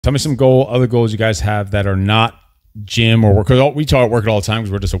Tell me some other goals you guys have that are not gym or work. Because we talk about work all the time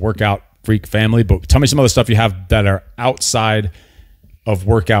because we're just a workout freak family. But tell me some other stuff you have that are outside of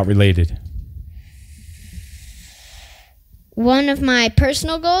workout related. One of my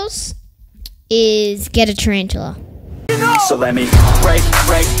personal goals is get a tarantula. So let me break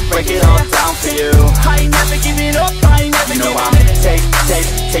it all down for you. I ain't never giving up, I ain't never giving up. I'm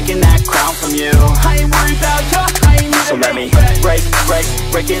taking that crown from you. I ain't worried about you, I ain't never. So let me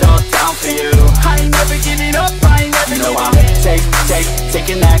break it all down for you. I ain't never giving up, I ain't never giving up. I'm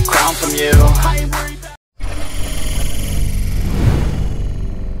taking that crown from you. I ain't worried about.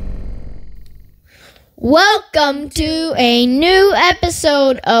 Welcome to a new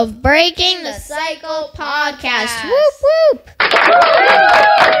episode of Breaking the Cycle podcast. Whoop whoop! In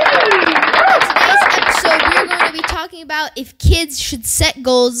today's episode, we're going to be talking about if kids should set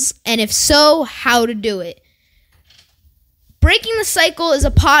goals, and if so, how to do it. Breaking the Cycle is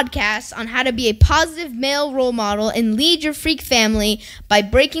a podcast on how to be a positive male role model and lead your freak family by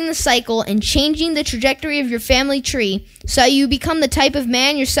breaking the cycle and changing the trajectory of your family tree so you become the type of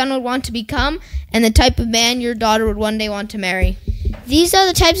man your son would want to become and the type of man your daughter would one day want to marry. These are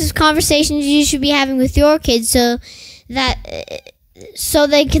the types of conversations you should be having with your kids so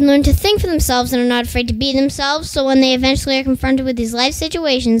they can learn to think for themselves and are not afraid to be themselves, so when they eventually are confronted with these life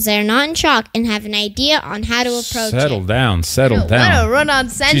situations, they are not in shock and have an idea on how to approach it. Settle down. What a run-on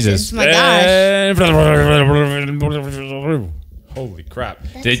sentence, Jesus. my gosh. Holy crap.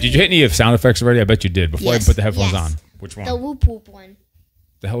 Did you hit any of sound effects already? I bet you did. Before I put the headphones on. Which one? The whoop whoop one.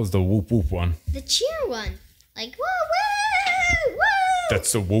 The hell is the whoop whoop one? The cheer one. Like, woo, woo, woo.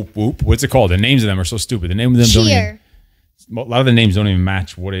 That's the whoop whoop. What's it called? The names of them are so stupid. The name of them don't even... A lot of the names don't even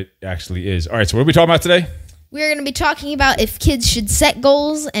match what it actually is. All right, so what are we talking about today? We're going to be talking about if kids should set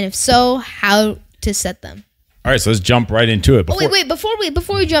goals, and if so, how to set them. All right, so let's jump right into it. Wait. Before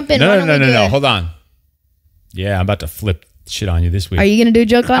we jump in, no. Hold on. Yeah, I'm about to flip shit on you this week. Are you going to do a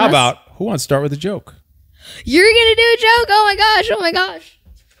joke on us? How about, who wants to start with a joke? You're going to do a joke? Oh my gosh.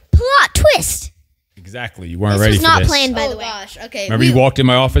 Plot twist. Exactly. You weren't ready for this. This was not planned, by the way. Gosh. Okay. Remember you walked in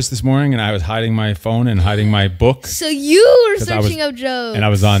my office this morning and I was hiding my phone and hiding my book? So you were searching up jokes. And I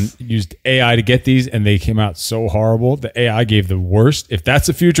was used AI to get these and they came out so horrible. The AI gave the worst. If that's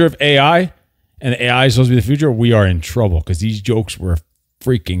the future of AI and the AI is supposed to be the future, we are in trouble because these jokes were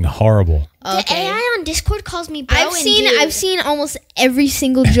freaking horrible. Okay. The AI on Discord calls me bro I've seen almost every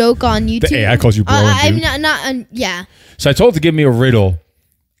single joke on YouTube. The AI calls you bro and dude? Yeah. So I told it to give me a riddle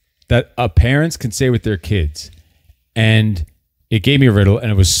that parents can say with their kids. And it gave me a riddle,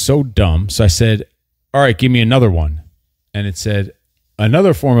 and it was so dumb. So I said, all right, give me another one. And it said,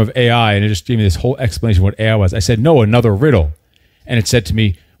 another form of AI, and it just gave me this whole explanation of what AI was. I said, no, another riddle. And it said to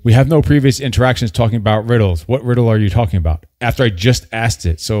me, we have no previous interactions talking about riddles. What riddle are you talking about? After I just asked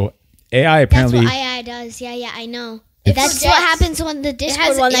it. So AI apparently... That's what AI does. Yeah, I know. That's what happens when the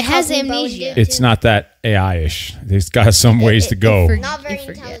Discord one that has amnesia. It's not that AI-ish. It's got some ways to go. Not very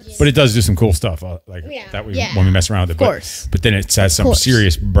intelligent. But it does do some cool stuff when we mess around with it. Of course. But then it has some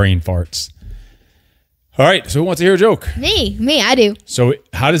serious brain farts. All right, so who wants to hear a joke? Me, I do. So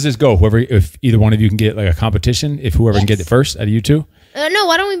how does this go? If either one of you can get like a competition, if whoever can get it first out of you two? No,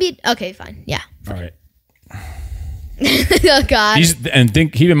 why don't we be... Okay, fine. Yeah. All right. Oh, God.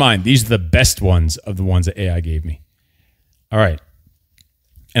 Keep in mind, these are the best ones of the ones that AI gave me. All right.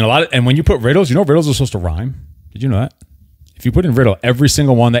 And when you put riddles, you know riddles are supposed to rhyme. Did you know that? If you put in riddle, every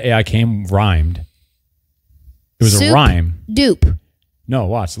single one that AI came rhymed. It was a rhyme. Dupe. No,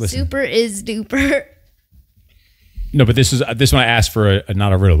 watch, listen. Super is duper. No, but this one I asked for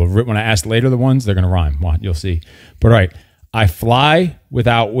not a riddle. When I asked later the ones, they're going to rhyme. Watch, you'll see. But all right. I fly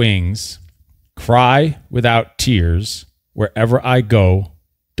without wings, cry without tears. Wherever I go,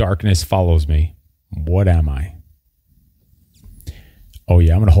 darkness follows me. What am I? Oh,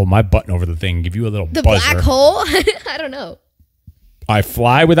 yeah, I'm going to hold my button over the thing and give you a little buzzer. The black hole? I don't know. I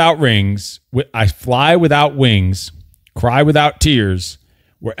fly without wings, cry without tears.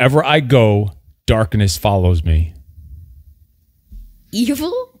 Wherever I go, darkness follows me.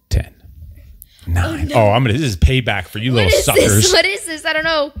 Evil? 10, 9. This is payback for you little suckers. What is this? I don't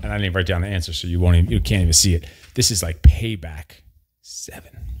know. And I didn't even write down the answer, so you can't even see it. This is like payback.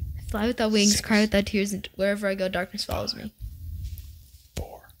 7. Fly without wings, 6, cry without tears, and wherever I go, darkness follows me.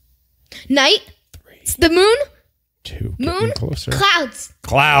 4. Night. 3. It's the moon. 2. Moon. Closer.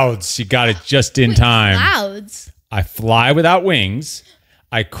 Clouds. She got it just in time. Clouds. I fly without wings.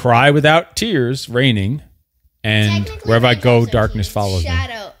 I cry without tears, raining. And wherever I go, darkness follows me.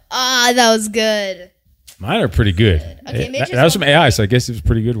 Shadow. Ah, that was good. Mine are pretty good. Okay, that was from AI, so I guess it was a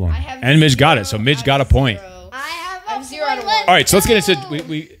pretty good one. And Midge got it, so Midge got a point. I have 0 out of 1. All right, so let's get into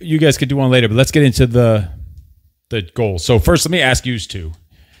we you guys could do one later, but let's get into the goals. So first, let me ask you two.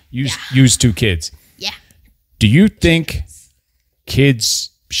 Use two kids. Yeah. Do you think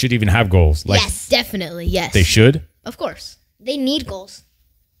kids should even have goals? Like, yes, definitely. Yes. They should? Of course. They need goals.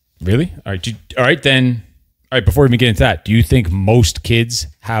 Really? All right, then. All right, before we even get into that, do you think most kids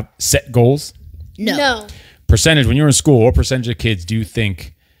have set goals? No. Percentage, when you're in school, what percentage of kids do you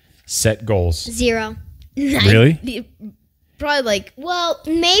think set goals? 0. Really? Probably like Well,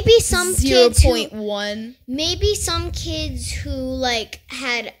 maybe some kids 0.1. maybe some kids who like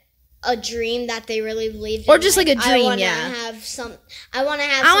had a dream that they really believed in. Or just like a dream, I want to I want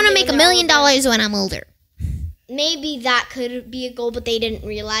to to make $1 million when I'm older. Maybe that could be a goal, but they didn't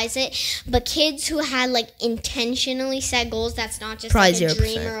realize it. But kids who had like intentionally set goals, that's not just Probably like a 0%.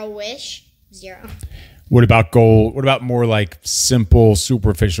 dream or a wish. 0. What about more like simple,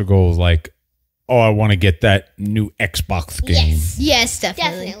 superficial goals like, oh, I want to get that new Xbox game? Yes,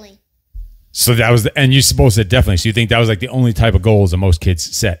 definitely. Definitely. So that was, and you supposed to definitely. So you think that was like the only type of goals that most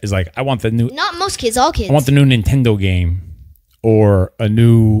kids set is like, I want the new, Not most kids, all kids. I want the new Nintendo game or a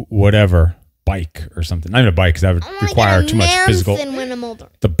new whatever bike or something. Not even a bike because that would require too much physical. When I'm older.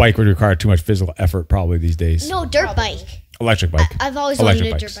 The bike would require too much physical effort probably these days. No, dirt bike. Electric bike. I've always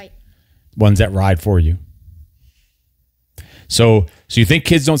Electric wanted a bikes. dirt bike. Ones that ride for you. So you think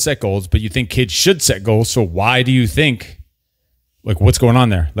kids don't set goals, but you think kids should set goals. So why do you think, like, what's going on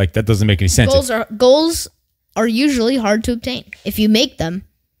there? Like, that doesn't make any sense. Goals are usually hard to obtain if you make them.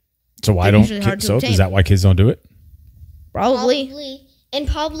 So why they're don't usually hard kids? to So obtain. is that why kids don't do it? Probably. And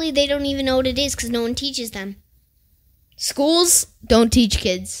probably they don't even know what it is because no one teaches them. Schools don't teach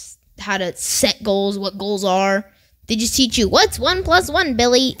kids how to set goals, what goals are. They just teach you what's 1 + 1,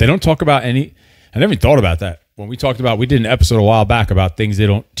 Billy. They don't talk about any. I never even thought about that. When we talked about, we did an episode a while back about things they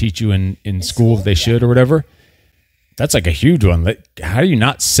don't teach you in school that they should or whatever. That's like a huge one. Like, how do you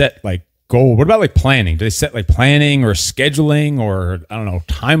not set like goal? What about like planning? Do they set like planning or scheduling or I don't know,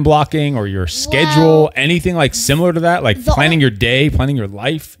 time blocking or your schedule? Anything like similar to that? Like planning your day, planning your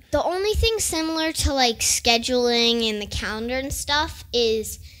life? The only thing similar to like scheduling and the calendar and stuff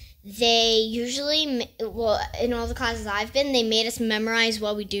is they usually, in all the classes I've been, they made us memorize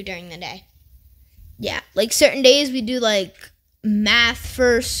what we do during the day. Yeah, like certain days we do like math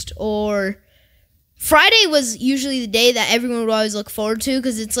first, or Friday was usually the day that everyone would always look forward to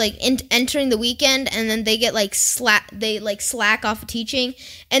because it's like entering the weekend, and then they get like slack off of teaching.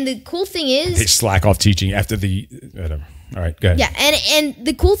 And the cool thing is They slack off teaching after the whatever. All right, go ahead. yeah, and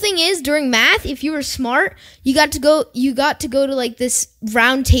the cool thing is during math, if you were smart, you got to go to like this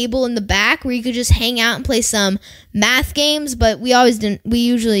round table in the back where you could just hang out and play some math games. But we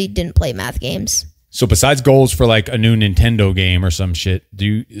usually didn't play math games. So besides goals for like a new Nintendo game or some shit,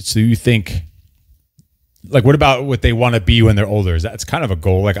 do you think, like, what about what they want to be when they're older? That's kind of a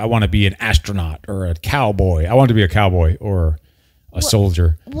goal. Like, I want to be an astronaut or a cowboy. I want to be a cowboy or a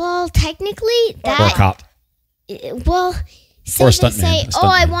soldier Well, technically, or a cop. Well, say Or a they stuntman, say, a "Oh,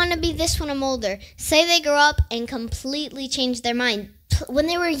 I stuntman. want to be this when I'm older." Say they grow up and completely change their mind. When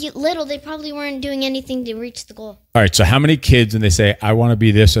they were little, they probably weren't doing anything to reach the goal. All right. So how many kids, when they say, I want to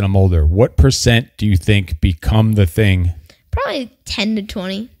be this when I'm older, what percent do you think become the thing? Probably 10 to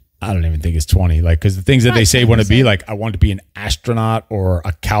 20. I don't even think it's 20. Like, because the things that they say want to be, like, I want to be an astronaut or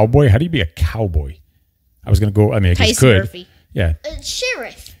a cowboy. How do you be a cowboy? I was going to go, I mean, I guess you Tyson could. Murphy. Yeah.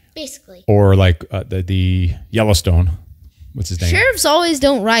 Sheriff, basically. Or like the Yellowstone. What's his name? Sheriffs always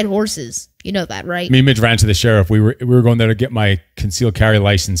don't ride horses. You know that, right? Me and Mitch ran to the sheriff. We were going there to get my concealed carry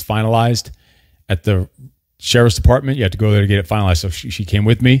license finalized at the sheriff's department. You had to go there to get it finalized. So she came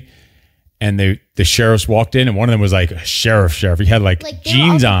with me, and the sheriffs walked in, and one of them was like a sheriff. He had like Like they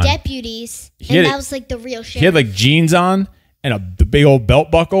jeans were all on. the deputies, He and had that it- was like the real sheriff. He had like jeans on and the big old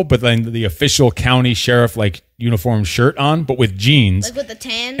belt buckle, but then the official county sheriff like uniform shirt on, but with jeans Like with the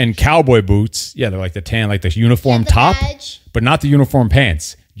tan. and cowboy boots. Yeah, they're like the tan, like the uniform He had the top, badge. but not the uniform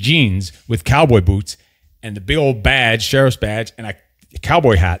pants. Jeans with cowboy boots and the big old badge, sheriff's badge, and a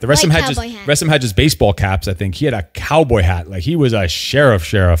cowboy hat. The rest of them White had cowboy hat. rest of them had just baseball caps. I think he had a cowboy hat, like he was a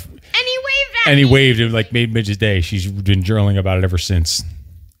sheriff. And he waved at And he me. waved and like made Midge's day. She's been journaling about it ever since.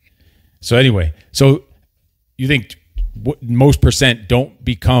 So anyway, so you think most percent don't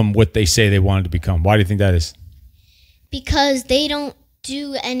become what they say they wanted to become? Why do you think that is? Because they don't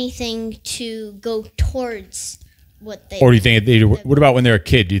do anything to go towards what they. Or do you think what about when they're a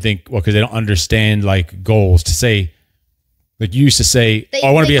kid? Do you think, well, because they don't understand like goals to say, like you used to say, They- oh,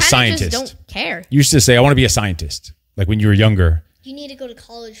 I want to they be a kinda scientist. just don't care. You used to say, I want to be a scientist, like when you were younger. You need to go to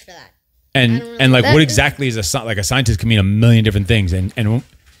college for that. And don't know. and like That what is- exactly is like a scientist can mean a million different things. And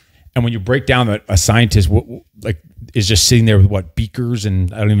And when you break down that a scientist like is just sitting there with what, beakers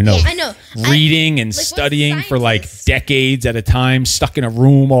and I don't even know. I know. Reading and what's studying for like scientist? decades at a time, stuck in a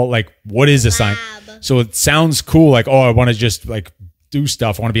room, all like, what is a science? So it sounds cool, like, oh, I want to just like do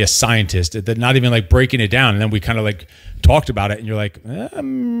stuff. I want to be a scientist. They're not even like breaking it down. And then we kind of like talked about it, and you're like,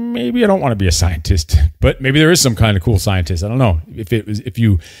 maybe I don't want to be a scientist, but maybe there is some kind of cool scientist. I don't know if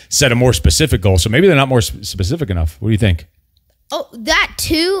you set a more specific goal. So maybe they're not more specific enough. What do you think? Oh, that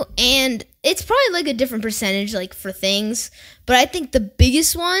too, and it's probably like a different percentage like for things, but I think the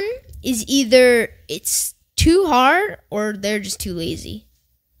biggest one is either it's too hard or they're just too lazy.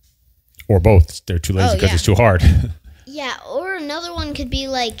 Or both. They're too lazy because it's too hard. Yeah, or another one could be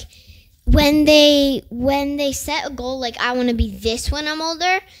like when they set a goal like I want to be this when I'm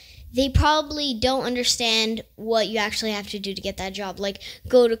older, they probably don't understand what you actually have to do to get that job. Like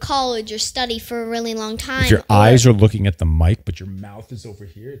go to college or study for a really long time. If your eyes are looking at the mic, but your mouth is over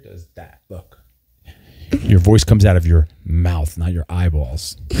here, it does that. Look. Your voice comes out of your mouth, not your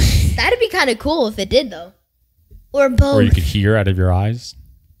eyeballs. That'd be kind of cool if it did, though. Or both. Or you could hear out of your eyes.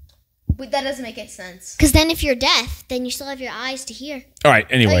 But that doesn't make any sense. Because then if you're deaf, then you still have your eyes to hear. All right,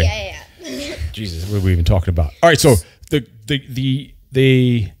 anyway. Yeah. Jesus, what are we even talking about? All right, so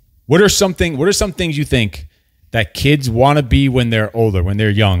what are some things you think that kids want to be when they're older, when they're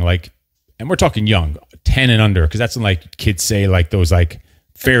young, like, and we're talking young, 10 and under, because that's when like kids say like those like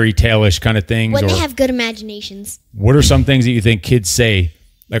fairy tale-ish kind of things. When they have good imaginations. What are some things that you think kids say,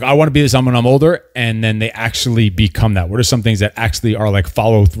 like, I want to be this when I'm older, and then they actually become that? What are some things that actually are like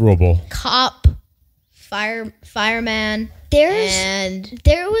follow-throughable? Cop, fireman,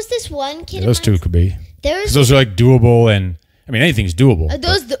 There was this one kid. Yeah, those two could be. Because those are like doable, and I mean anything's doable.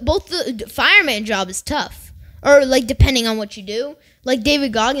 Both the fireman job is tough, or like depending on what you do. Like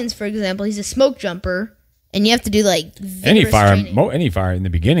David Goggins, for example, he's a smoke jumper, and you have to do like any fire training. in the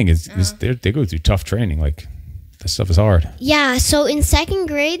beginning is they go through tough training. Like this stuff is hard. Yeah, so in second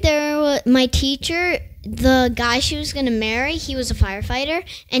grade, my teacher, the guy she was going to marry, he was a firefighter,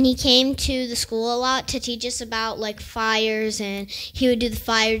 and he came to the school a lot to teach us about like fires, and he would do the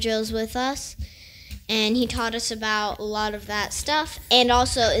fire drills with us, and he taught us about a lot of that stuff. And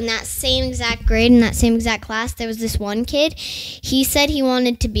also in that same exact grade, in that same exact class, there was this one kid. He said he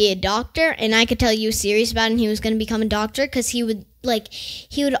wanted to be a doctor, and I could tell you was serious about it, and he was going to become a doctor because he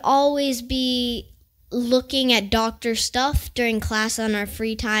would always be looking at doctor stuff during class on our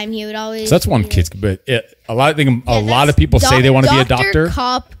free time. He would always. So that's one kids, but a lot of people say they want to be a doctor,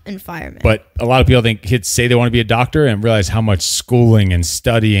 cop, and fireman. But a lot of people think kids say they want to be a doctor and realize how much schooling and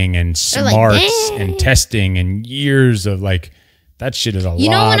studying and smarts and testing and years of like that shit is a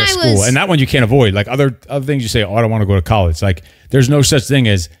lot of school. And that one you can't avoid. Like other things you say, oh, I don't want to go to college. Like there's no such thing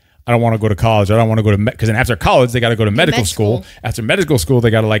as I don't want to go to college. I don't want to go to because then after college they got to go to medical school. After medical school they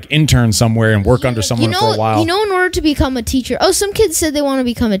got to like intern somewhere and work under someone for a while. You know, in order to become a teacher. Oh, some kids said they want to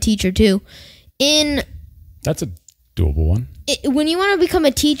become a teacher too. That's a doable one. When you want to become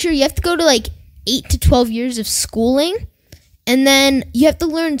a teacher, you have to go to like 8 to 12 years of schooling, and then you have to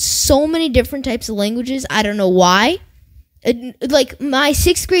learn so many different types of languages. I don't know why. Like my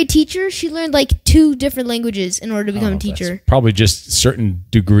 6th grade teacher, she learned like 2 different languages in order to become a teacher. Probably just certain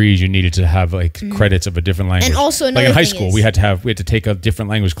degrees you needed to have like credits of a different language. And also like in high school, we had to take a different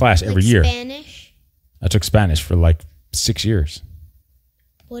language class every year. Spanish. I took Spanish for like 6 years.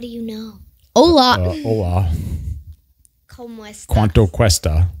 What do you know? Hola. Hola. ¿Cómo estás? Cuánto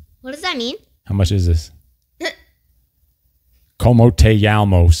cuesta? What does that mean? How much is this? Como te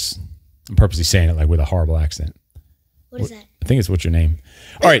llamos? I'm purposely saying it like with a horrible accent. What is that? I think it's what's your name.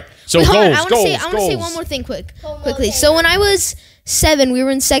 All right. So Wait, goals. I want to say one more thing quickly. So when I was 7, we were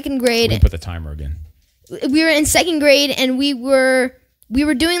in 2nd grade. Let me put the timer again. We were in 2nd grade, and we were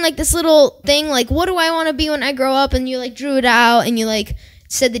doing like this little thing, like what do I want to be when I grow up? And you like drew it out, and you like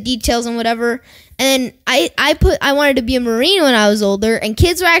said the details and whatever. And I wanted to be a Marine when I was older, and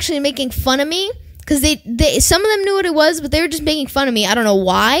kids were actually making fun of me because they some of them knew what it was, but they were just making fun of me. I don't know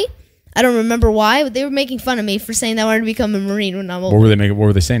why. I don't remember why, but they were making fun of me for saying that I wanted to become a Marine when I'm older. What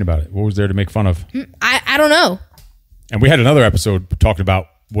were they saying about it? What was there to make fun of? I don't know. And we had another episode talking about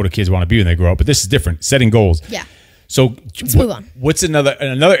what do kids want to be when they grow up, but this is different. Setting goals. Yeah. So let's move on. What's another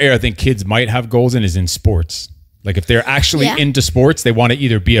area I think kids might have goals in is in sports. Like if they're actually into sports, they want to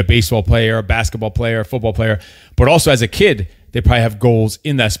either be a baseball player, a basketball player, a football player, but also as a kid, they probably have goals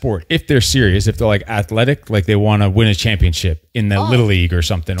in that sport. If they're serious, if they're like athletic, like they want to win a championship in the little league or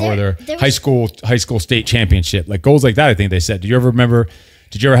something, or their high school state championship, like goals like that. I think they said. Do you ever remember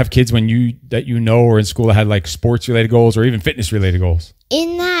Did you ever have kids when that you know or in school that had like sports related goals or even fitness related goals?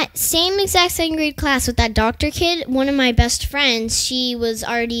 In that same exact second grade class with that doctor kid, one of my best friends, she was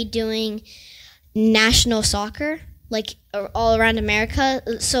already doing national soccer, like all around America.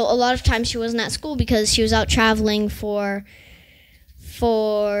 So a lot of times she wasn't at school because she was out traveling for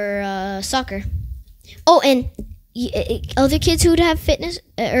soccer. Oh, and other kids who would have fitness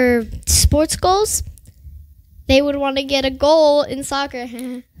or sports goals, they would want to get a goal in soccer.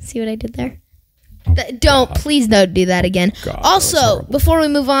 See what I did there? Please don't do that again. God, also, before we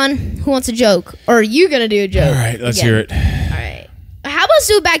move on, who wants a joke? Or are you going to do a joke? All right, let's hear it. All right. How about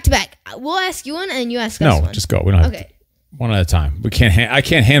do it back to back? We'll ask you one and you ask us one. No, just go. We don't have to. One at a time. We can't. I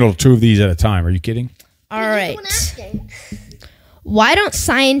can't handle 2 of these at a time. Are you kidding? All right. Why don't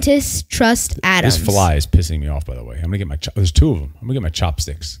scientists trust atoms? This fly is pissing me off, by the way. I'm going to get my there's 2 of them. I'm going to get my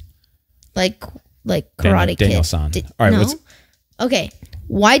chopsticks. Like Karate Kid. Daniel-san. All right, no? Okay.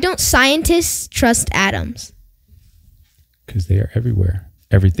 Why don't scientists trust atoms? Because they are everywhere.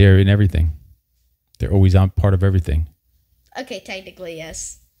 They're in everything. They're always on part of everything. Okay, technically,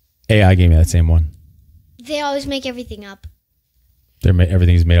 yes. AI gave me that same one. They always make everything up.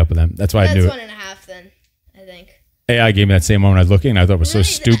 Everything's made up of them. That's why I knew That's 1.5 then, I think. AI gave me that same one when I was looking, and I thought it was so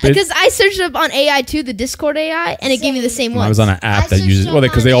stupid. Because I searched up on AI too, the Discord AI, and it gave me the same one. I was on an app that uses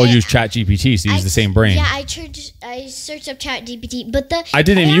because they all use ChatGPT, so they use the same brain. Yeah, I searched up ChatGPT, but I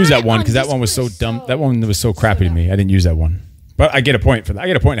didn't even use that one because that one was so dumb. That one was so crappy to me. I didn't use that one, but I get a point for that. I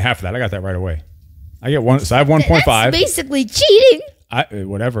get a point and a half for that. I got that right away. I get one, so I have 1.5. That's basically cheating.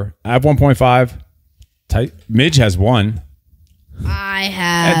 Whatever. I have 1.5. Midge has 1. I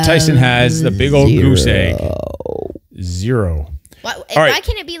have. And Tyson has the big old goose egg. 0. Why right.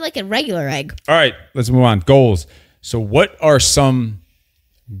 can't it be like a regular egg? All right, let's move on. Goals. So what are some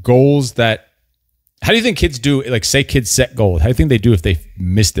goals that, how do you think kids do, like say kids set goals. How do you think they do if they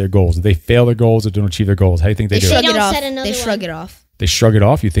miss their goals? If they fail their goals or don't achieve their goals? How do you think they do Shrug it? it off. They shrug it off. They shrug it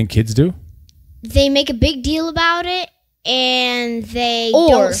off? You think kids do? They make a big deal about it, and they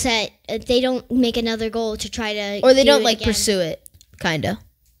don't make another goal to try to, or they don't like pursue it, kind of.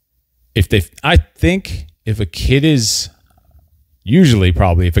 I think if a kid is, usually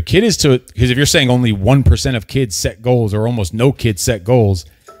probably, if a kid is to, because if you're saying only 1% of kids set goals or almost no kids set goals,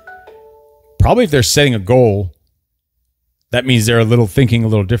 probably if they're setting a goal, that means they're thinking a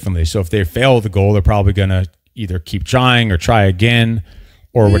little differently. So if they fail the goal, they're probably going to either keep trying or try again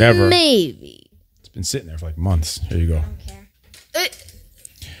or whatever. Maybe. It's been sitting there for like months. Here you go.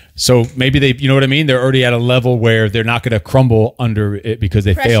 So maybe they, you know what I mean? They're already at a level where they're not going to crumble under it because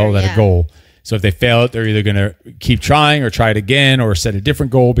they failed at a goal. So if they fail it, they're either going to keep trying or try it again or set a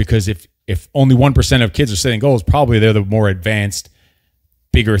different goal, because if only 1% of kids are setting goals, probably they're the more advanced,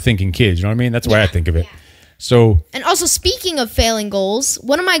 bigger thinking kids. You know what I mean? That's the way I think of it. So, and also, speaking of failing goals,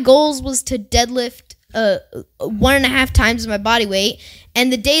 one of my goals was to deadlift 1.5 times my body weight.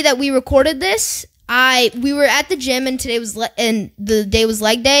 And the day that we recorded this, we were at the gym, and the day was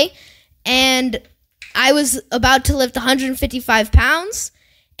leg day, and I was about to lift 155 pounds,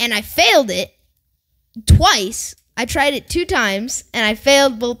 and I failed it twice. I tried it 2 times, and I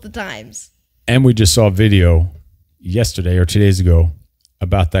failed both the times. And we just saw a video yesterday or 2 days ago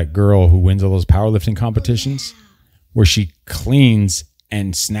about that girl who wins all those powerlifting competitions, where she cleans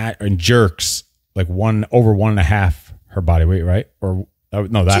and jerks like over 1.5 her body weight, right? Or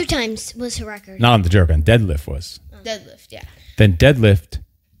no, that 2 times was her record. Not on the jerk, on deadlift was. Deadlift, yeah. Then deadlift,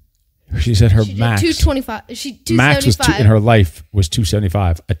 she said her max 225. Max was in her life was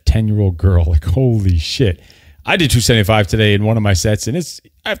 275. A 10-year-old girl, like holy shit. I did 275 today in one of my sets, and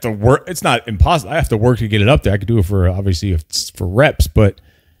I have to work. It's not impossible. I have to work to get it up there. I could do it for reps, but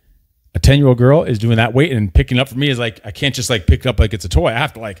a 10-year-old girl is doing that weight, and picking it up for me is like, I can't just like pick it up like it's a toy. I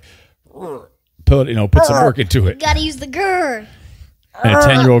have to like put some work into it. You gotta use the grr. And a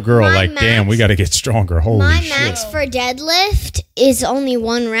 10-year-old girl, like, damn, we got to get stronger. Holy shit. My max for deadlift is only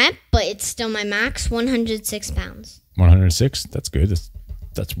 1 rep, but it's still my max, 106 pounds. 106? That's good.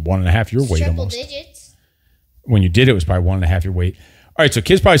 That's 1.5 your weight triple almost. Digits. When you did it was probably 1.5 your weight. All right, so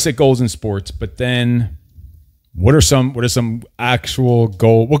kids probably set goals in sports, but then what are some actual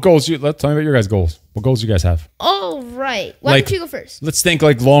goals? What goals tell me about your guys' goals. What goals do you guys have? Oh, right. Why don't you go first? Let's think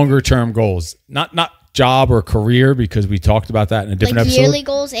like longer term goals. Not job or career, because we talked about that in a different episode. Yearly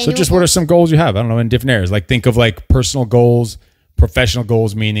goals, annual so just what are some goals you have? I don't know, in different areas. Like think of like personal goals, professional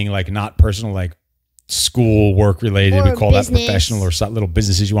goals, meaning like not personal, like school, work related. Or we call business. that professional, or little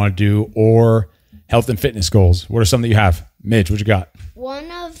businesses you want to do, or health and fitness goals. What are some that you have? Midge, what you got?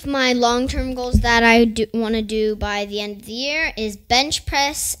 One of my long-term goals that I want to do by the end of the year is bench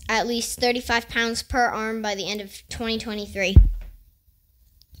press at least 35 pounds per arm by the end of 2023.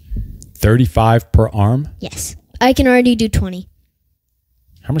 35 per arm? Yes. I can already do 20.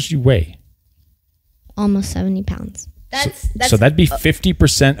 How much do you weigh? Almost 70 pounds. So that'd be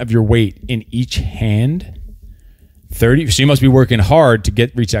 50% of your weight in each hand. 30. So you must be working hard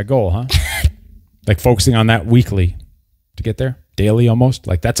to reach that goal, huh? Like focusing on that weekly to get there, daily almost.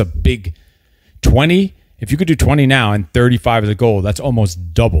 Like that's a big 20. If you could do 20 now and 35 is a goal, that's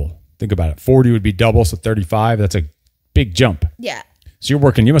almost double. Think about it. 40 would be double, so 35. That's a big jump. Yeah. So you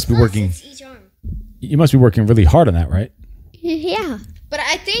must be working. Each arm. You must be working really hard on that, right? Yeah. But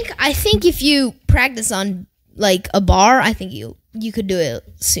I think if you practice on like a bar, I think you could do it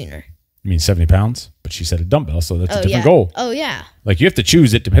sooner. You mean 70 pounds? But she said a dumbbell, so that's a different yeah. goal. Oh yeah. Like you have to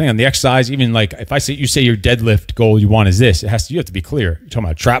choose it depending on the exercise. Even like if you say your deadlift goal you want is this, you have to be clear. You're talking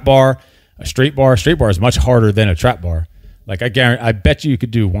about a trap bar, a straight bar. A straight bar is much harder than a trap bar. Like I bet you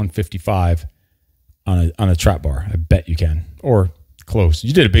could do 155 on a trap bar. I bet you can, or close.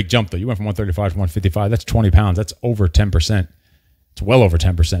 You did a big jump though. You went from 135 to 155. That's 20 pounds. That's over 10%. It's well over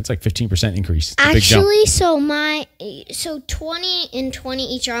 10%. It's like 15% increase. It's Actually, so 20 and 20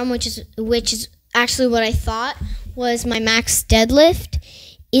 each arm, which is actually what I thought was my max deadlift.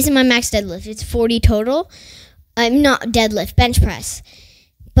 Isn't my max deadlift? It's 40 total. I'm not deadlift, bench press.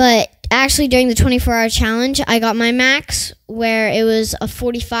 But actually, during the 24-hour challenge, I got my max where it was a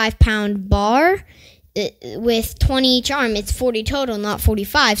 45-pound bar with 20 each arm. It's 40 total, not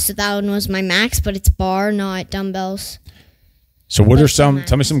 45. So that one was my max, but it's bar, not dumbbells. So what are tell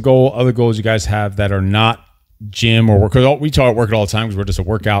me some other goals you guys have that are not gym or work? We talk about work all the time because we're just a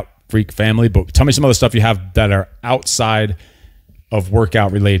workout freak family. But tell me some other stuff you have that are outside of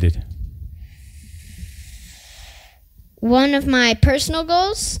workout related. One of my personal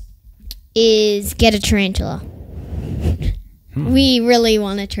goals is get a tarantula. We really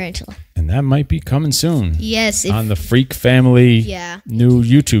want a tarantula. And that might be coming soon. Yes. On the Freak Family new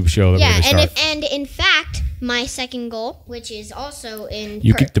YouTube show that we're going to start. And in fact, my second goal, which is also in...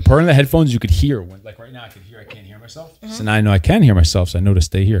 The part of the headphones you could hear. Like right now I can't hear myself. So now I know I can hear myself, so I know to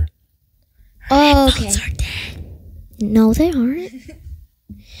stay here. Oh, okay. No, they aren't.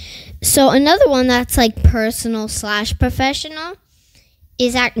 So another one that's like personal/professional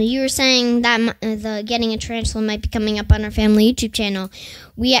is you were saying that the getting a tarantula might be coming up on our family YouTube channel.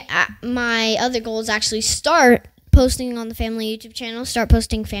 My other goal is actually start posting on the family YouTube channel. Start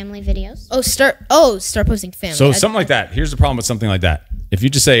posting family videos. Start posting family. So something like that. Here's the problem with something like that. If you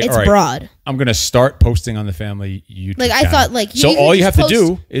just say, it's all right, broad. I'm going to start posting on the family YouTube channel. I thought so all you have to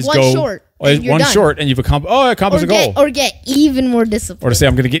do is one short. One short and you've accomplished a goal. Or get even more disciplined. Or to say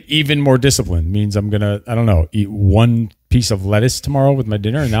I'm going to get even more disciplined means I'm going to, I don't know, eat one piece of lettuce tomorrow with my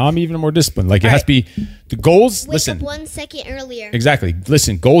dinner and now I'm even more disciplined. Like it has to be, the goals, Wake up 1 second earlier. Exactly.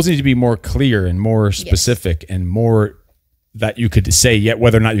 Listen, goals need to be more clear and more specific and more that you could say yet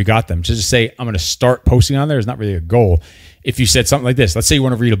whether or not you got them. Just say, I'm going to start posting on there is not really a goal. If you said something like this, let's say you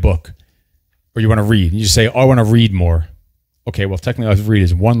want to read a book or you want to read and you say, I want to read more. Okay, well, technically all you have to read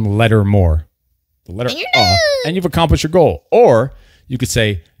is one letter more. The letter and you've accomplished your goal. Or you could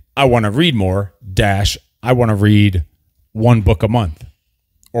say, I want to read more, I want to read one book a month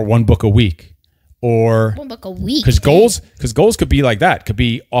or one book a week. Or one book a week. Because goals could be like that. Could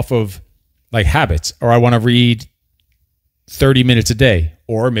be off of like habits. Or I want to read 30 minutes a day.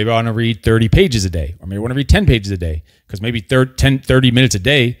 Or maybe I want to read 30 pages a day. Or maybe I want to read 10 pages a day. Because maybe 30 minutes a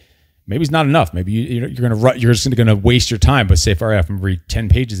day maybe it's not enough. Maybe you're just going to waste your time. But say if I'm going to read 10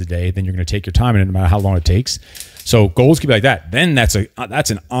 pages a day, then you're going to take your time, and no matter how long it takes. So goals could be like that. Then that's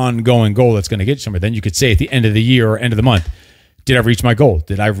an ongoing goal that's going to get you somewhere. Then you could say at the end of the year or end of the month, did I reach my goal?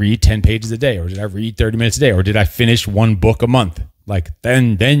 Did I read 10 pages a day, or did I read 30 minutes a day, or did I finish one book a month? Like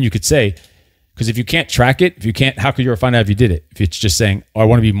then you could say, because if you can't track it, how could you ever find out if you did it? If it's just saying, oh, I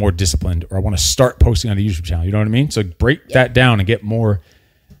want to be more disciplined, or I want to start posting on the YouTube channel. You know what I mean? So break that down and get more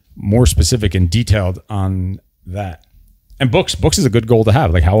specific and detailed on that. And books is a good goal to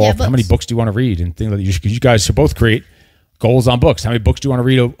have. Like how many books do you want to read and things like that. You guys should both create goals on books. How many books do you want to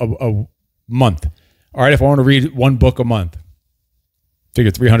read a month? All right, if I want to read one book a month,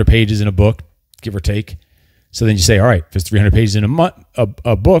 figure 300 pages in a book, give or take. So then you say, all right, if it's 300 pages in a month,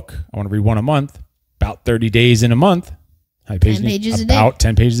 a book, I want to read one a month, about 30 days in a month. How many pages? 10 pages a day. About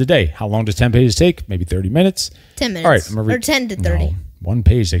 10 pages a day. How long does 10 pages take? Maybe 30 minutes. 10 minutes. All right, I'm gonna read, or 10 to 30. No, one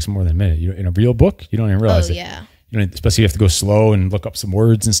page takes more than a minute. In a real book, you don't even realize it. Yeah. Especially you have to go slow and look up some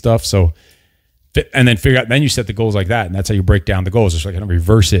words and stuff. So, and then figure out. Then you set the goals like that, and that's how you break down the goals. It's like kind of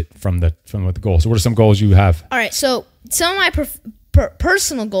reverse it from what the goals. So, what are some goals you have? All right. So, some of my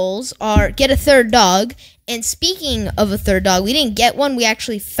personal goals are get a third dog. And speaking of a third dog, we didn't get one. We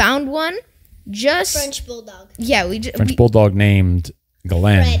actually found one. French bulldog. Yeah, Bulldog named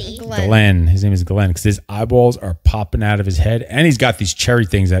Freddie. Glenn. His name is Glenn because his eyeballs are popping out of his head. And he's got these cherry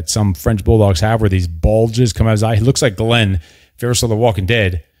things that some French bulldogs have where these bulges come out of his eye. He looks like Glenn, if you ever saw The Walking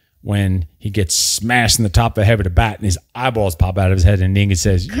Dead, when he gets smashed in the top of the head with a bat and his eyeballs pop out of his head. And Negan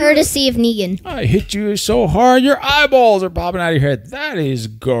says, Courtesy of Negan. I hit you so hard, your eyeballs are popping out of your head. That is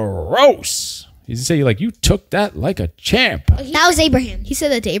gross. He's saying, like, you took that like a champ. That was Abraham. He said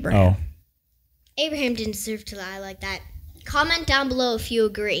that to Abraham. Oh. Abraham didn't deserve to die like that. Comment down below if you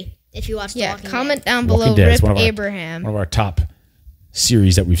agree. If you watched The Walking comment Dead. down below. Walking Dead is Rip one of our- Abraham. One of our top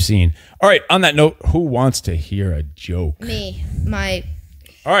series that we've seen. All right, on that note, who wants to hear a joke? Me.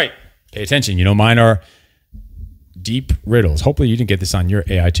 All right, pay attention. You know, mine are deep riddles. Hopefully you didn't get this on your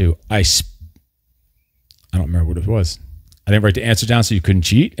AI too. I don't remember what it was. I didn't write the answer down so you couldn't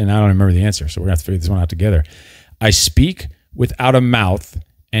cheat, and I don't remember the answer. So we're going to have to figure this one out together. I speak without a mouth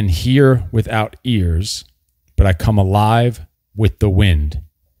and hear without ears, but I come alive with the wind.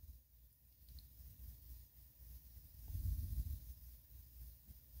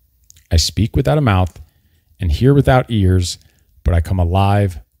 I speak without a mouth and hear without ears, but I come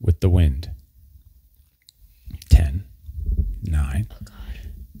alive with the wind. 10, 9,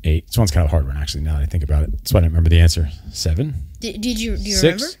 8. This one's kind of a hard one, actually, now that I think about it. That's why I didn't remember the answer. 7. Do you 6,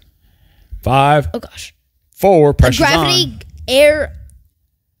 remember? 5. Oh gosh. 4. Pressure's Gravity, on. air,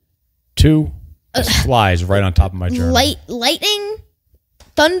 2. This flies right on top of my journal. lightning,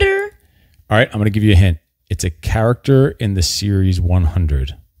 thunder. All right, I'm going to give you a hint. It's a character in the series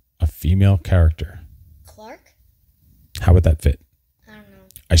 100. A female character. Clark? How would that fit? I don't know.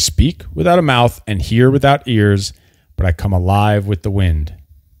 I speak without a mouth and hear without ears, but I come alive with the wind.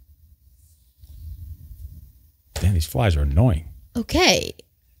 Damn, these flies are annoying. Okay.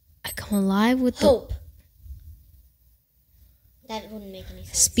 I come alive with Hope. That wouldn't make any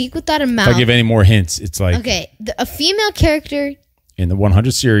sense. speak without a mouth. If I give any more hints, it's like Okay, a female character. in the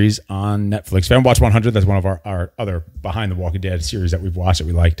 100 series on Netflix. If you haven't watched 100, that's one of our other Behind the Walking Dead series that we've watched that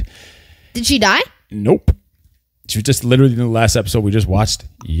we liked. Did she die? Nope. She was just literally in the last episode we just watched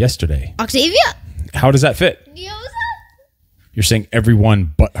yesterday. Octavia? How does that fit? You're saying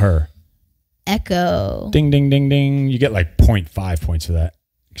everyone but her. Echo. Ding, ding, ding, ding. You get like 0.5 points for that.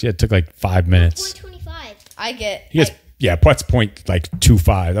 It took like 5 minutes. 25. I get. He gets, yeah, Putt's point like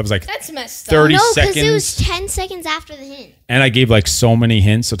 2.5. That was like That's messed up. 30 No, because seconds. it was 10 seconds after the hint. And I gave like so many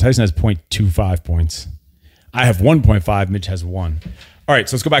hints. So Tyson has 0.25 points. I have 1.5. Mitch has 1. All right,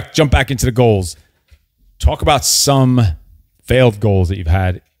 so let's go back, jump back into the goals. Talk about some failed goals that you've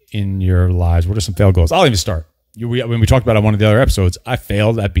had in your lives. What are some failed goals? I'll even start. When we talked about it on one of the other episodes, I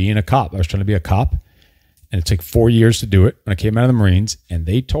failed at being a cop. I was trying to be a cop, and it took 4 years to do it when I came out of the Marines, and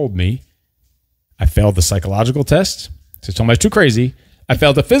they told me I failed the psychological test. So they told me I was too crazy. I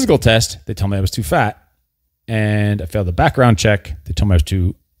failed the physical test. They told me I was too fat. And I failed the background check. They told me I was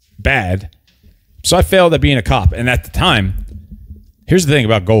too bad. So I failed at being a cop. And at the time, here's the thing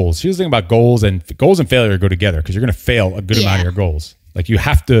about goals. Here's the thing about goals and failure go together because you're going to fail a good amount of your goals. Like you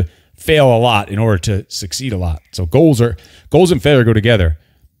have to fail a lot in order to succeed a lot. So goals and failure go together.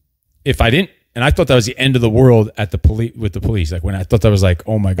 If I didn't, and I thought that was the end of the world at the with the police. Like when I thought that was like,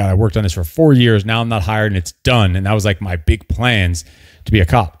 oh my God, I worked on this for 4 years. Now I'm not hired and it's done. And that was like my big plans to be a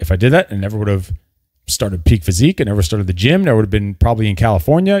cop. If I did that, I never would have started Peak Physique. I never started the gym. Never would have been probably in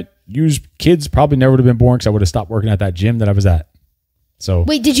California. Used kids probably never would have been born because I would have stopped working at that gym that I was at. So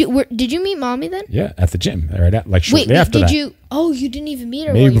Wait, did you meet mommy then? yeah, at the gym. Right at, like shortly after did that. you? Oh, you didn't even meet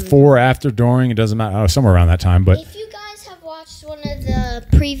her. Maybe while you were- before, after, during. It doesn't matter. Somewhere around that time. But If you guys have watched one of the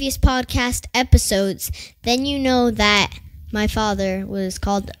previous podcast episodes, then you know that my father was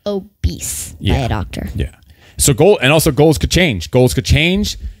called obese by a doctor. yeah. So goals could change. Goals could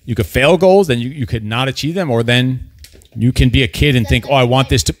change. You could fail goals, then you could not achieve them, or then you can be a kid and think, oh, I want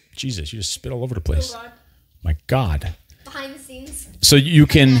this to. Jesus, you just spit all over the place. My God. Behind the scenes. So you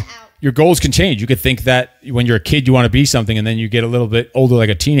can, your goals can change. You could think that when you're a kid, you want to be something, and then you get a little bit older, like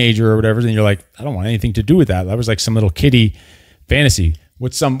a teenager or whatever, then you're like, I don't want anything to do with that. That was like some little kiddie fantasy.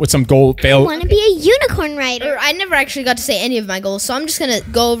 What's some goal I fail? want to be a unicorn rider. I never actually got to say any of my goals, so I'm just gonna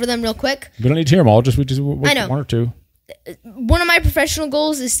go over them real quick. We don't need to hear them all. We just I know. one or two. One of my professional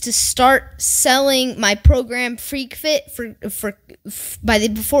goals is to start selling my program Freak Fit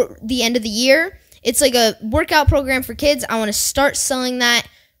before the end of the year. It's like a workout program for kids. I want to start selling that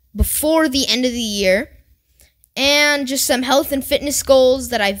before the end of the year. And just some health and fitness goals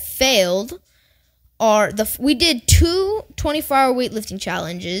that I've failed are we did 2 24-hour weightlifting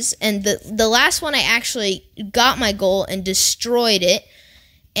challenges, and the last one I actually got my goal and destroyed it.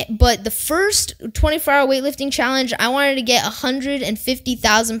 But the first 24-hour weightlifting challenge, I wanted to get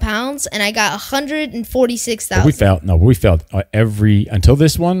 150,000 pounds, and I got 146,000. We failed until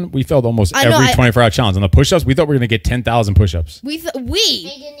this one. We failed almost every 24-hour challenge. On the push-ups, we thought we were going to get 10,000 push-ups. We I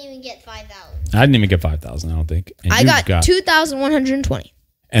didn't even get 5,000. I didn't even get 5,000, I don't think. And I got 2,120.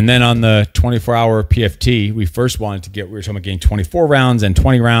 And then on the 24-hour PFT, we first wanted to we were talking about getting 24 rounds and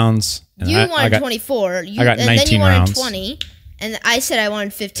 20 rounds. And You wanted 24. I got 19 then you rounds. wanted 20. And I said I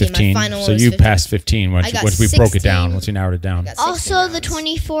wanted 15. My final one was So you 15. passed 15 once we broke it down, once we narrowed it down. Also, the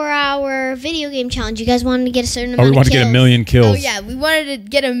 24-hour video game challenge. You guys wanted to get a certain amount of kills. We wanted to get 1 million kills. Oh, yeah. We wanted to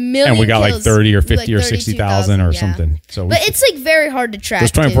get 1 million And we got kills. like 30 or 50 like or 60,000 or something. So but it's like very hard to track.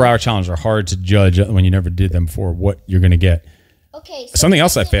 those 24-hour challenges are hard to judge when you never did them before what you're going to get. Okay. So Something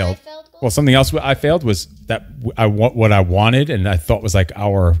else I failed. Something else I failed was that what I wanted and I thought was like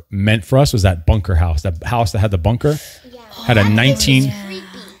meant for us was that bunker house. That house that had the bunker had a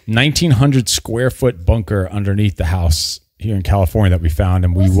 1,900 square foot bunker underneath the house here in California that we found,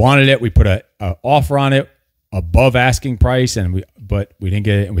 and we wanted it. We put a offer on it above asking price, but we didn't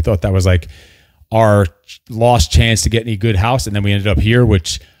get it, and we thought that was like our lost chance to get any good house, and then we ended up here,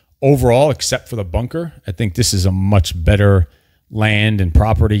 which overall, except for the bunker, I think this is a much better land and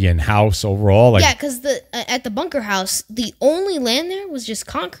property and house overall. Yeah, because at the bunker house, the only land there was just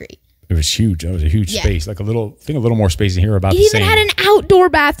concrete. It was huge. It was a huge space, like a little more space in here about the same. It even had an outdoor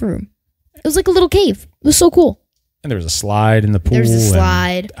bathroom. It was like a little cave. It was so cool. And there was a slide in the pool. There was a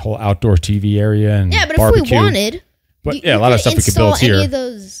slide. And a whole outdoor TV area and but barbecue. If we wanted, but a lot of stuff we could build here. Any of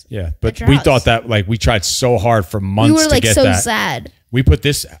those but we thought that we tried so hard for months to get that. We were so sad. We put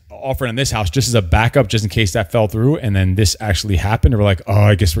this offer in this house just as a backup, just in case that fell through, and then this actually happened. And we're like,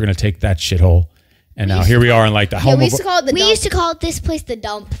 I guess we're gonna take that shithole. And now here we are in like the home. We used to call this place the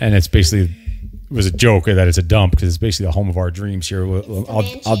dump. And it's basically, it was a joke that it's a dump because it's basically the home of our dreams here.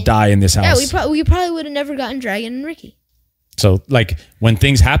 I'll die in this house. Yeah, we probably would have never gotten Dragon and Ricky. So like when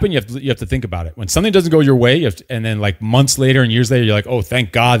things happen, you have to think about it. When something doesn't go your way, and then like months later and years later, you're like, oh,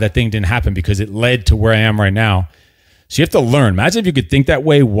 thank God that thing didn't happen because it led to where I am right now. So you have to learn. Imagine if you could think that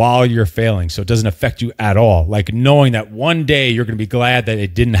way while you're failing, so it doesn't affect you at all. Like knowing that one day you're going to be glad that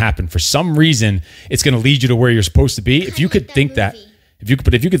it didn't happen. For some reason, it's going to lead you to where you're supposed to be. If you could think that, if you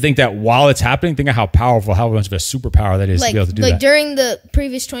could think that while it's happening, think of how powerful, how much of a superpower that is to be able to do that. Like during the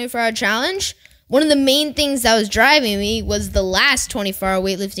previous 24-hour challenge, one of the main things that was driving me was the last 24-hour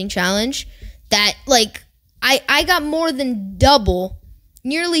weightlifting challenge. That like I got more than double,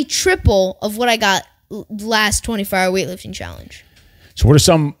 nearly triple of what I got last 24-hour weightlifting challenge. So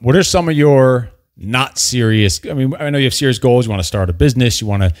what are some of your not serious, I mean, I know you have serious goals. You want to start a business, you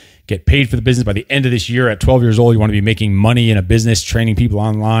want to get paid for the business by the end of this year. At 12 years old, you want to be making money in a business, training people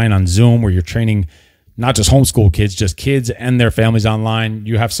online on Zoom, where you're training not just homeschool kids, just kids and their families online.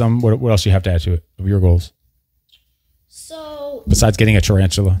 You have some, what else do you have to add to it of your goals? So besides getting a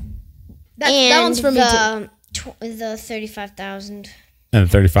tarantula? That one's for me too. The 35,000. And the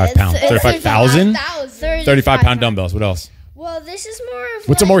 35 pounds. 35,000? 35 pound dumbbells. What else? Well, this is more of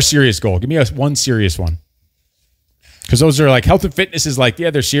What's a more serious goal? Give me one serious one. Because those are like, health and fitness is like, yeah,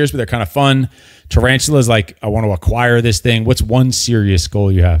 they're serious, but they're kind of fun. Tarantula is like, I want to acquire this thing. What's one serious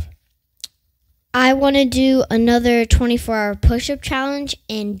goal you have? I want to do another 24-hour push-up challenge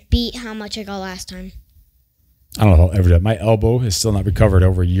and beat how much I got last time. I don't know if I'll ever do that. My elbow is still not recovered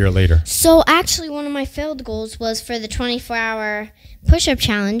over a year later. So actually, one of my failed goals was for the 24-hour push-up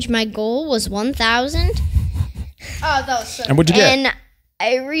challenge. My goal was 1,000. Oh, that was so. And what'd you get? And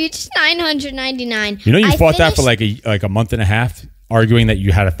I reached 999. You know, you fought that for like a month and a half, arguing that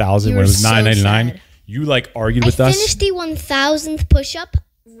you had 1,000 when it was 999. You like argued with us. I finished the 1,000th push-up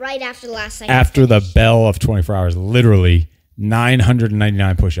right after the last second. After the bell of 24 hours, literally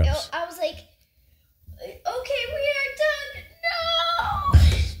 999 push-ups. I was like, okay, we are done. No.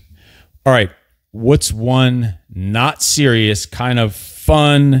 All right. What's one not serious, kind of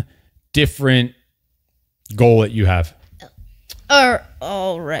fun, different goal that you have?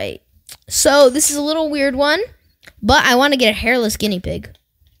 All right. So this is a little weird one, but I want to get a hairless guinea pig.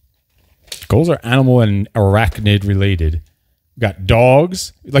 Goals are animal and arachnid related. We got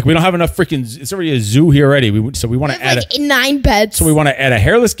dogs. Like we don't have enough freaking. It's already a zoo here already. So we want to add like 9 pets. So we want to add a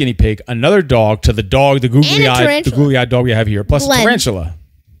hairless guinea pig, another dog to the googly eyed dog we have here, plus a tarantula.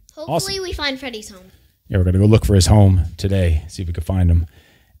 Hopefully we find Freddy's home. Yeah, we're gonna go look for his home today. See if we can find him.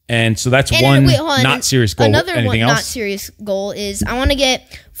 And so that's one not serious goal. Another Anything one else? not serious goal is I want to get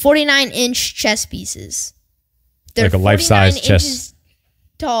 49-inch chess pieces. They're like a life-size chess. Inches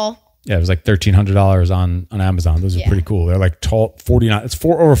tall. Yeah, it was like $1,300 on Amazon. Those are pretty cool. They're like tall, 49. It's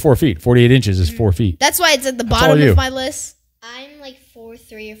over 4 feet. 48 inches is 4 feet. That's why it's at the bottom of my list. I'm like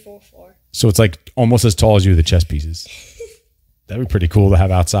 4'3" or 4'4". So it's like almost as tall as you, the chess pieces. That'd be pretty cool to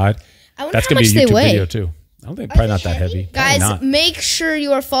have outside. I wonder That's how going much to be a they YouTube weigh. video too. I don't think probably they not that heavy? heavy. Probably Guys, not. make sure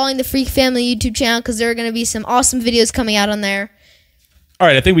you are following the Freak Family YouTube channel because there are going to be some awesome videos coming out on there. All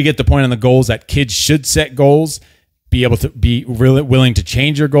right, I think we get the point on the goals that kids should set goals, be able to be really willing to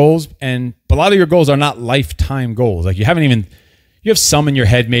change your goals, but a lot of your goals are not lifetime goals. Like you have some in your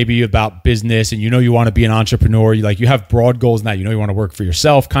head maybe about business, and you want to be an entrepreneur. You have broad goals now. You want to work for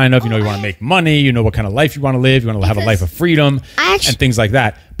yourself, kind of. You want to make money. You know what kind of life you want to live. You want to have a life of freedom and things like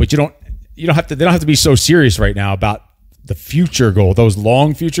that. But you don't have to. They don't have to be so serious right now about the future goal, those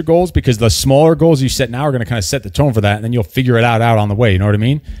long future goals, because the smaller goals you set now are going to kind of set the tone for that, and then you'll figure it out on the way. You know what I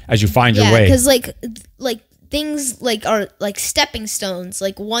mean? As you find your way. Because like things are like stepping stones,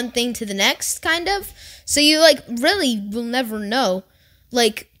 like one thing to the next, kind of. So you really will never know.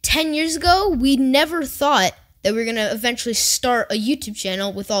 Like 10 years ago, we never thought that we were gonna eventually start a YouTube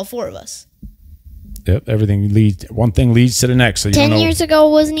channel with all 4 of us. Yep, one thing leads to the next. So you 10 don't know. years ago,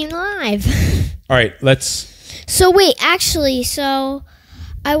 I wasn't even alive. All right, let's. So wait, actually,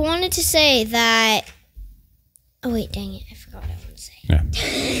 I wanted to say that. Oh wait, dang it! I forgot what I wanted to say.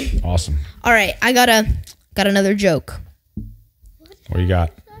 Yeah, awesome. All right, I got another joke. What do you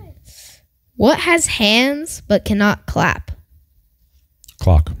got? What has hands but cannot clap?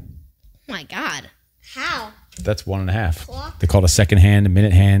 Clock. Oh my God. How? That's 1.5. Clock? They call it a second hand, a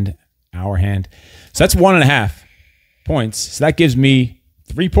minute hand, hour hand. So that's 1.5 points. So that gives me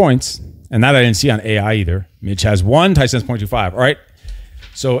 3 points. And that I didn't see on AI either. Mitch has 1, Tyson's 0.25. All right.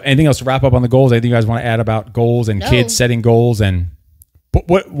 So anything else to wrap up on the goals? Anything you guys want to add about goals and kids setting goals? And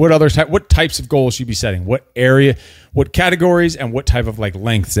what types of goals should you be setting? What area, what categories, and what type of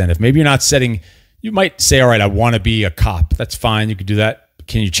lengths? And if maybe you're not setting, you might say, all right, I want to be a cop. That's fine. You could do that.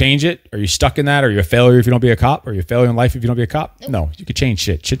 Can you change it? Are you stuck in that? Are you a failure if you don't be a cop? Are you a failure in life if you don't be a cop? Nope. No, you could change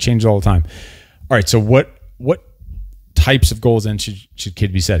shit. Shit changes all the time. All right. So what types of goals then should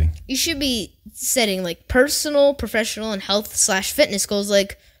kid be setting? You should be setting personal, professional, and health/fitness goals. And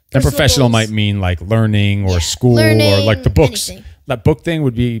professional goals. might mean learning or school learning, or the books. anything. That book thing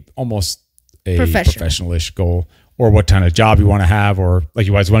would be almost a Professional. professional-ish goal. Or what kind of job you want to have, or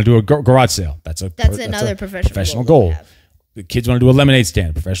you guys want to do a garage sale. That's another a professional goal. to have. The kids want to do a lemonade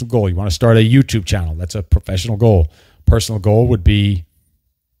stand, professional goal. You want to start a YouTube channel. That's a professional goal. Personal goal would be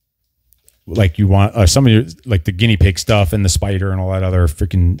you want some of your the guinea pig stuff and the spider and all that other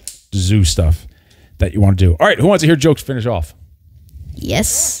freaking zoo stuff that you want to do. All right, who wants to hear jokes finish off?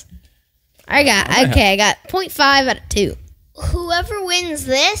 Yes. I got 0.5 out of 2. Whoever wins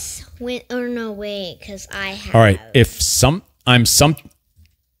this because I have. All right, I'm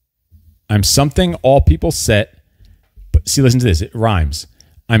something all people set, but see, listen to this. It rhymes.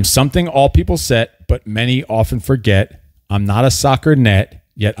 I'm something all people set, but many often forget. I'm not a soccer net,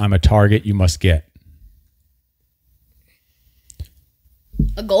 yet I'm a target you must get.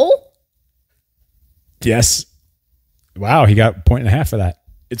 A goal? Yes. Wow, he got 1.5 for that.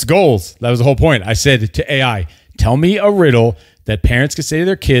 It's goals. That was the whole point. I said to AI, tell me a riddle that parents can say to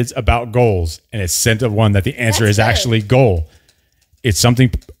their kids about goals, and it's sent of one that the answer is actually goal. It's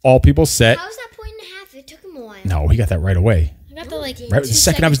something all people set. How's that 1.5? It took him a while. No, he got that right away. I got the Right the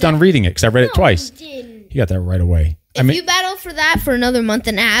second I was done reading it, because I read it twice. He got that right away. If you battle for that for another month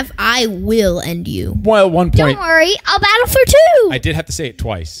and a half, I will end you. Well, at one point, Don't worry, I'll battle for 2. I did have to say it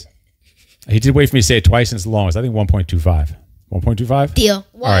twice. He did wait for me to say it twice, and it's the longest. I think 1.25. 1.25? Deal.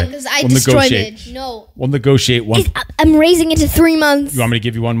 Why? Because I We'll destroyed negotiate. it. No. We'll negotiate one. I'm raising it to 3 months. You want me to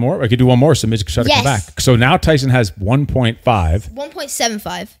give you one more? I could do one more so Mitch can try to come Yes. back. So now Tyson has 1.5,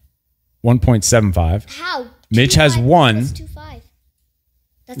 1.75. 1.75. How? Mitch has 1. That's 2.5.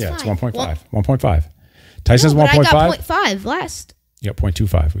 That's Yeah, it's 5. 1.5. 1.5. Tyson's No, but I 1.5. got 0.5 last. Yeah,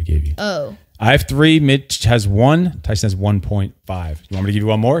 0.25 we gave you. Oh. I have 3. Mitch has 1. Tyson has 1.5. You want me to give you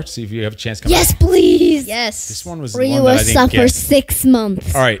one more? See if you have a chance to come Yes, back? please. Yes. This one was Or the you one will that I didn't suffer get. 6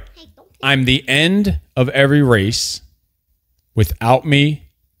 months. All right. I'm the end of every race. Without me,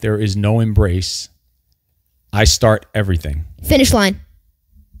 there is no embrace. I start everything. Finish line.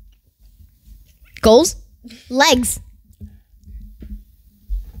 Goals? Legs.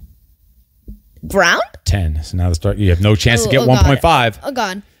 Ground? 10. So now the start. You have no chance to get Oh, God. 1.5. Oh,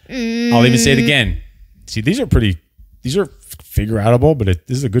 God. I'll even say it again. See, these are figure outable, but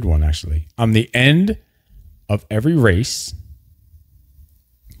this is a good one, actually. I'm the end of every race.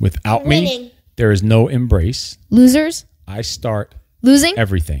 Without me, Winning. there is no embrace. Losers? I start Losing?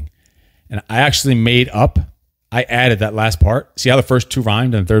 everything. And I actually I added that last part. See how the first 2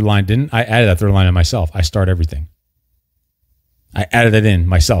 rhymed and the third line didn't? I added that third line in myself. I start everything. I added it in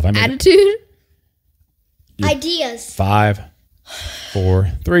myself. I made Attitude? Ideas. 5, 4,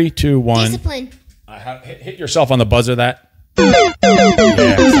 3, 2, 1. Discipline. Hit yourself on the buzzer. That. Yeah,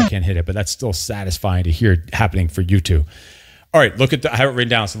 I can't hit it, but that's still satisfying to hear it happening for you two. All right, look at I have it written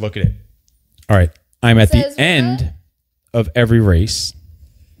down, so look at it. All right, I'm at the end of every race.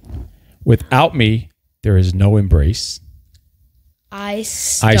 Without me, there is no embrace. I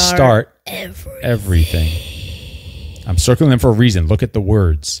start everything. I'm circling them for a reason. Look at the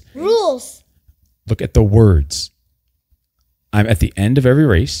words. Rules. Look at the words. I'm at the end of every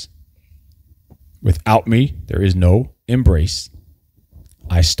race. Without me, there is no embrace.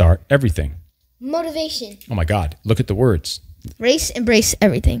 I start everything. Motivation. Oh my God. Look at the words. Race, embrace,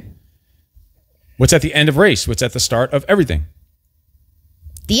 everything. What's at the end of race? What's at the start of everything?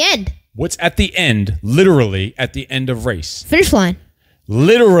 The end. What's at the end, literally at the end of race? Finish line.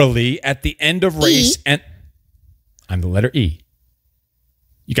 Literally at the end of race. And I'm the letter E.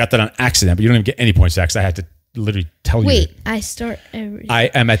 You got that on accident, but you don't even get any points because I had to literally tell you. Wait, I start every. I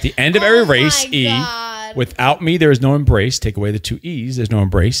am at the end of every race, E. God. Without me, there is no embrace. Take away the 2 E's, there's no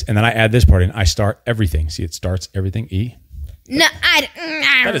embrace. And then I add this part in. I start everything. See, it starts everything, E. No,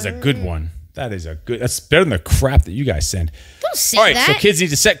 That is a good one. That's better than the crap that you guys send. Don't say All right, that. so kids need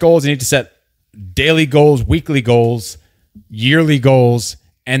to set goals. They need to set daily goals, weekly goals, yearly goals,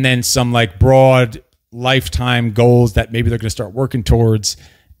 and then some like broad lifetime goals that maybe they're going to start working towards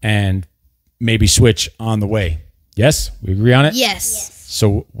and maybe switch on the way. Yes? We agree on it? Yes.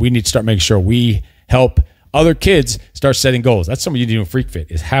 So we need to start making sure we help other kids start setting goals. That's something you do in Freak Fit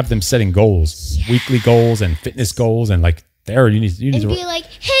is have them setting goals, weekly goals and fitness goals and like there you need and to be like,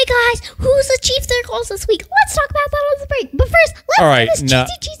 hey guys, who's achieved their goals this week? Let's talk about that on the break. But first, let's all right, do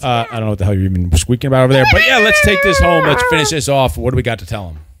this cheesy I don't know what the hell you're even squeaking about over there, but yeah, let's take this home. Let's finish this off. What do we got to tell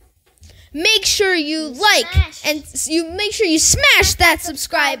them? Make sure you make sure you smash that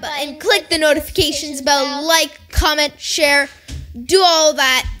subscribe button, click the notifications bell, like, comment, share, do all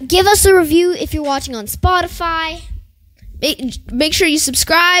that. Give us a review if you're watching on Spotify. Make sure you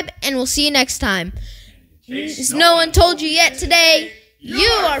subscribe, and we'll see you next time. No one told you yet today. You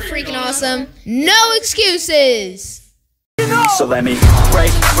are freaking awesome. No excuses. So let me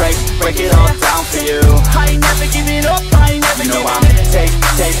break it all down for you. I ain't never giving up, I ain't never giving up.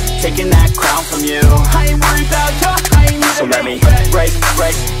 I'm taking that crown from you. I ain't worried about you, so let me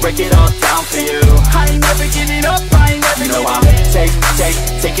break it all down for you. I ain't never giving up, I ain't never giving up.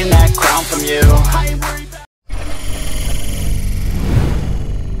 I'm taking that crown from you. I ain't worried